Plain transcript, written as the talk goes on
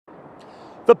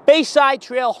The Bayside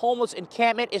Trail homeless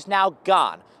encampment is now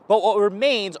gone, but what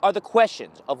remains are the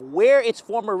questions of where its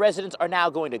former residents are now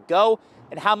going to go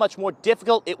and how much more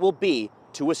difficult it will be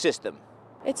to assist them.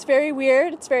 It's very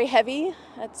weird. It's very heavy.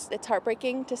 It's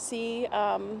heartbreaking to see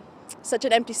such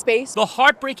an empty space. The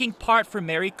heartbreaking part for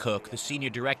Mary Cook, the Senior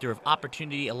Director of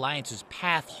Opportunity Alliance's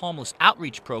PATH Homeless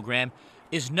Outreach Program,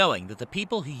 is knowing that the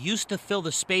people who used to fill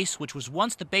the space which was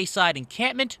once the Bayside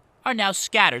encampment are now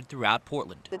scattered throughout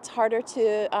Portland. It's harder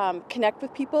to connect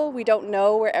with people. We don't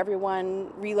know where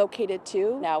everyone relocated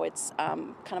to. Now it's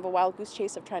kind of a wild goose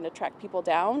chase of trying to track people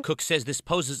down. Cook says this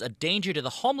poses a danger to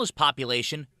the homeless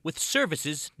population, with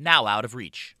services now out of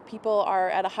reach. People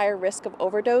are at a higher risk of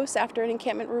overdose after an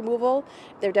encampment removal.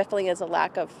 There definitely is a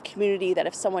lack of community that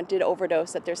if someone did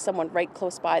overdose, that there's someone right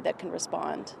close by that can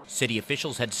respond. City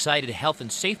officials had cited health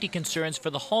and safety concerns for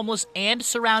the homeless and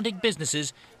surrounding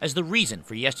businesses as the reason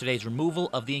for yesterday's removal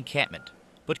of the encampment.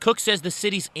 But Cook says the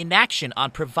city's inaction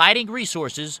on providing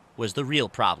resources was the real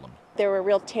problem. There were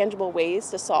real tangible ways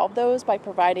to solve those by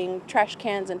providing trash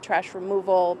cans and trash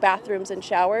removal, bathrooms and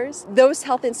showers. Those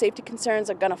health and safety concerns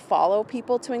are going to follow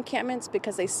people to encampments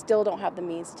because they still don't have the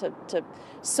means to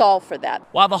solve for that.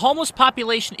 While the homeless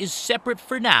population is separate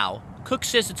for now, Cook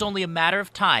says it's only a matter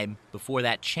of time before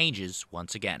that changes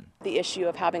once again. The issue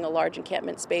of having a large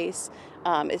encampment space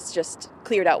is just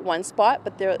cleared out one spot,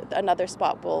 but another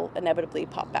spot will inevitably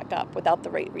pop back up without the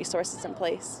right resources in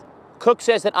place. Cook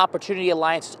says that Opportunity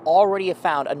Alliance has already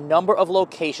found a number of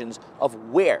locations of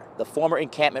where the former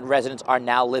encampment residents are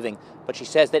now living, but she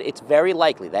says that it's very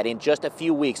likely that in just a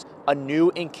few weeks, a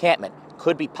new encampment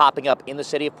could be popping up in the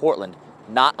city of Portland,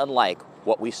 not unlike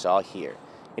what we saw here.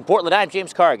 In Portland, I'm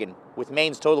James Cargan with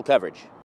Maine's Total Coverage.